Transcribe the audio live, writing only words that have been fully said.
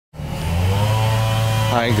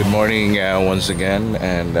Hi, good morning once again,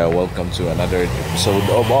 and welcome to another episode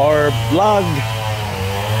of our vlog.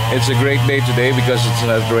 It's a great day today because it's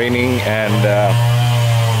not raining, and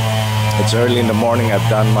it's early in the morning. I've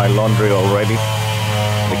done my laundry already.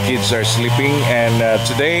 The kids are sleeping, and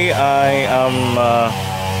today I am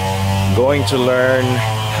going to learn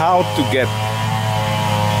how to get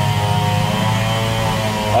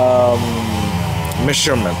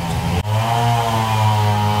measurement.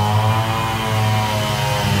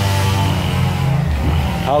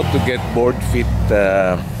 How to get board feet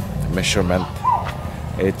measurement.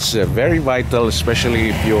 It's very vital, especially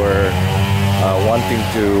if you're wanting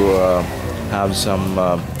to have some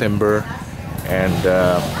timber, and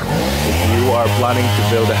if you are planning to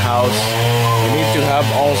build a house, you need to have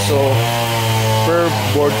also per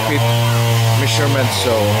board feet measurement.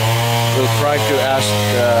 So we'll try to ask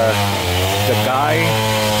the guy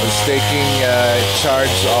who's taking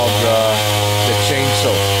charge of the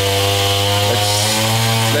chainsaw.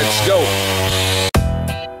 Let's go.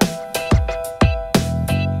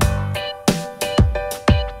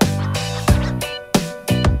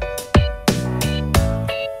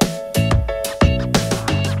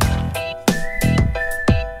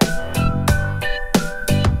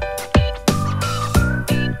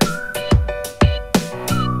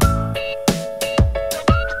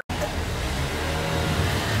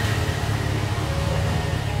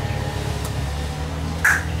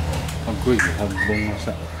 Agoy, habong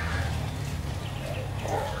masa.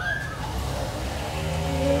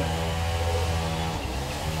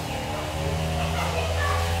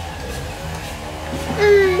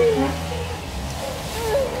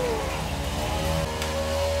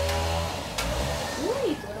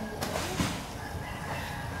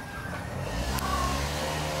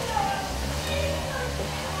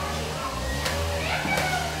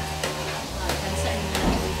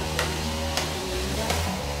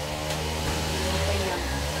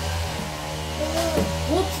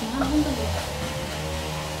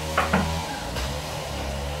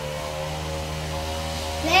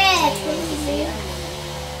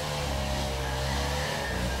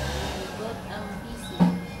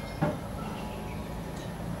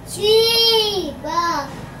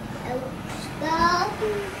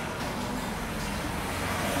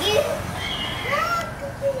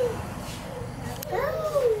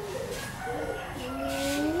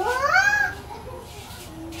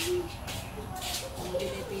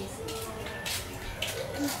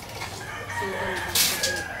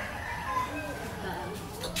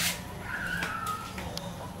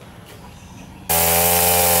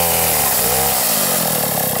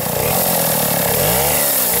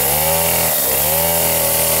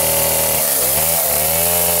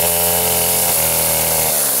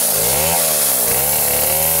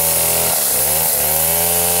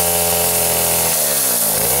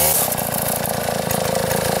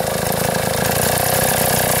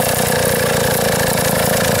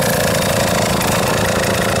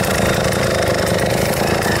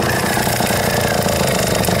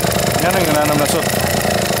 Yan ang nanam na sot.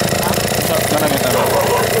 Yan ang nanam.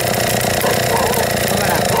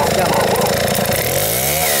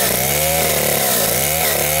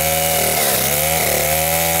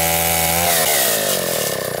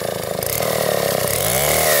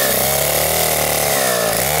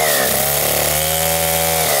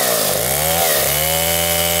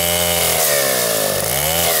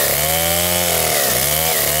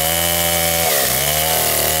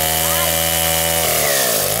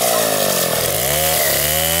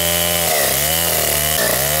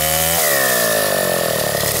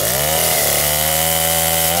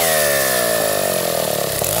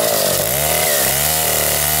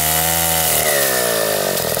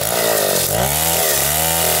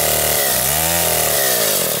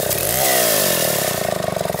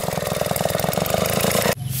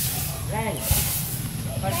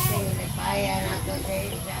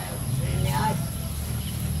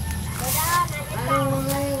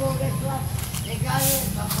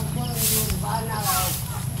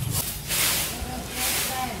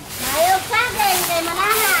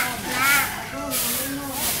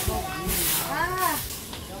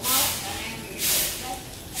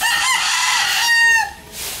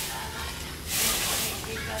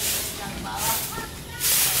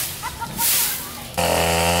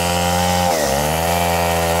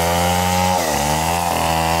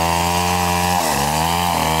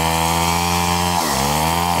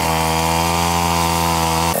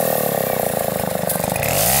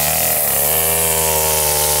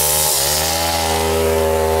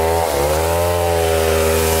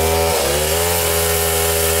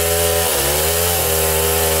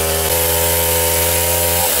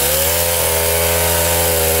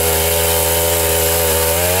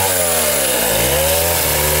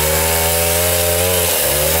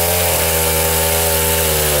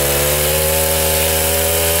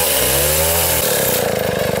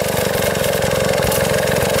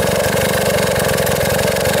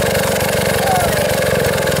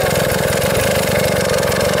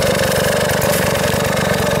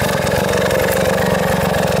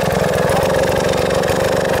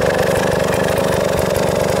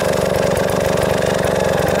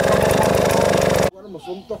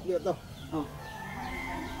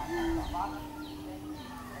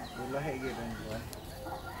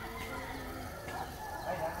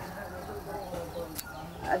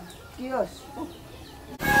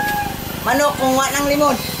 Manok kung wa ng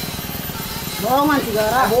limon. Buongan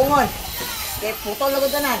sigara. Bungon. Kay putol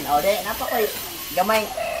lagod tanan. O de napa koy gamay.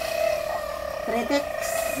 Tretex.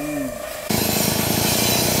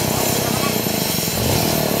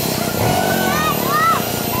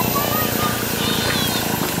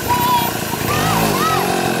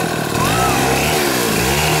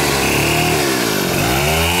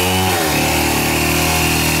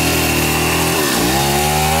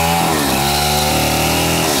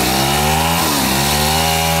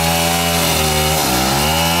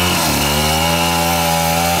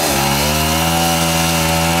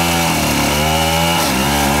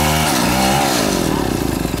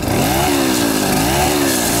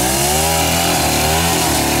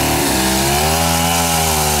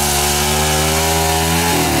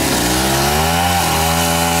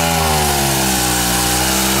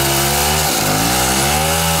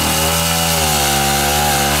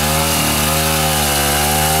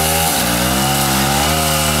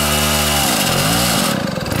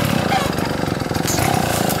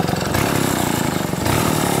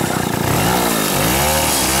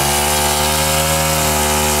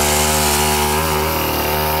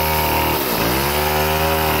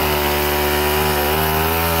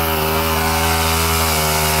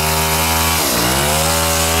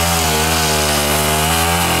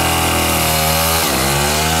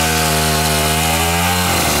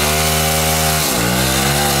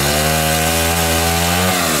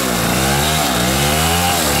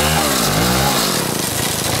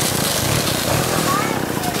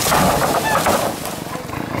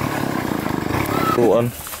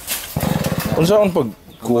 Unsa ang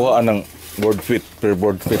pagkuha ng board feet per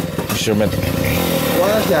board feet measurement?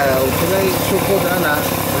 Wala siya, kung sukod na,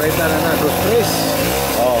 reta na, 2 3.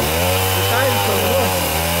 Oh. 2 times,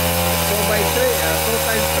 2 by 3, 2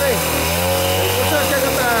 times 3. Kung saan siya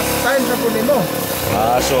kata, times na po nimo.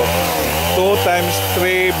 So 2 times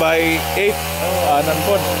 3 by 8. Anan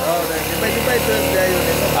po. Divide 12 dahil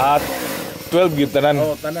nimo. At 12 gyud tanan.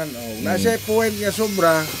 Tanan. Nasa point nga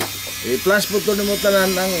sobra, plus po ito nimo tanan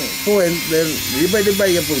ang point, then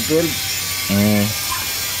divide yan po 12.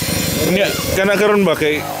 Unya kana karon ba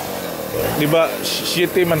kay di ba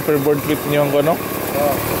 7 man per board feet niyo ang kuno?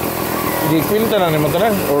 Di kwinta na nimo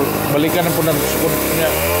tanan or balikan na po nang sukod niya.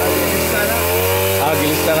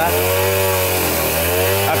 Gilista na.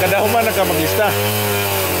 Kada human na ka maglista.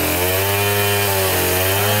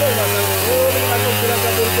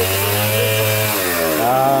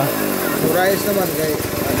 Surprise naman kay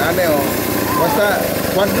dami basta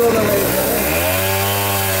kwadro na lang.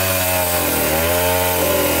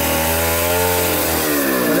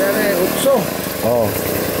 Oh.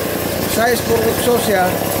 Size por 8 siya,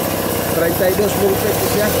 32 por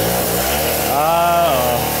siya.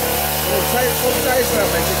 Size por size na,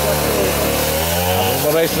 24.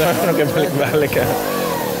 Marais na kay balik-balik ka.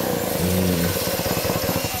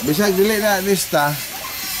 Bisag dili na lista,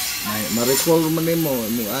 ma-recall man nimo,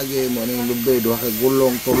 mo agi mo ning lubay duha ka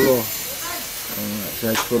gulong tulo.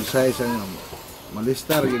 Size por size ang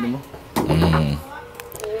malistar gini mo.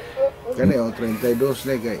 Kani 32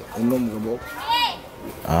 na kay unom ka buok.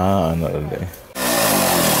 Ano rin eh.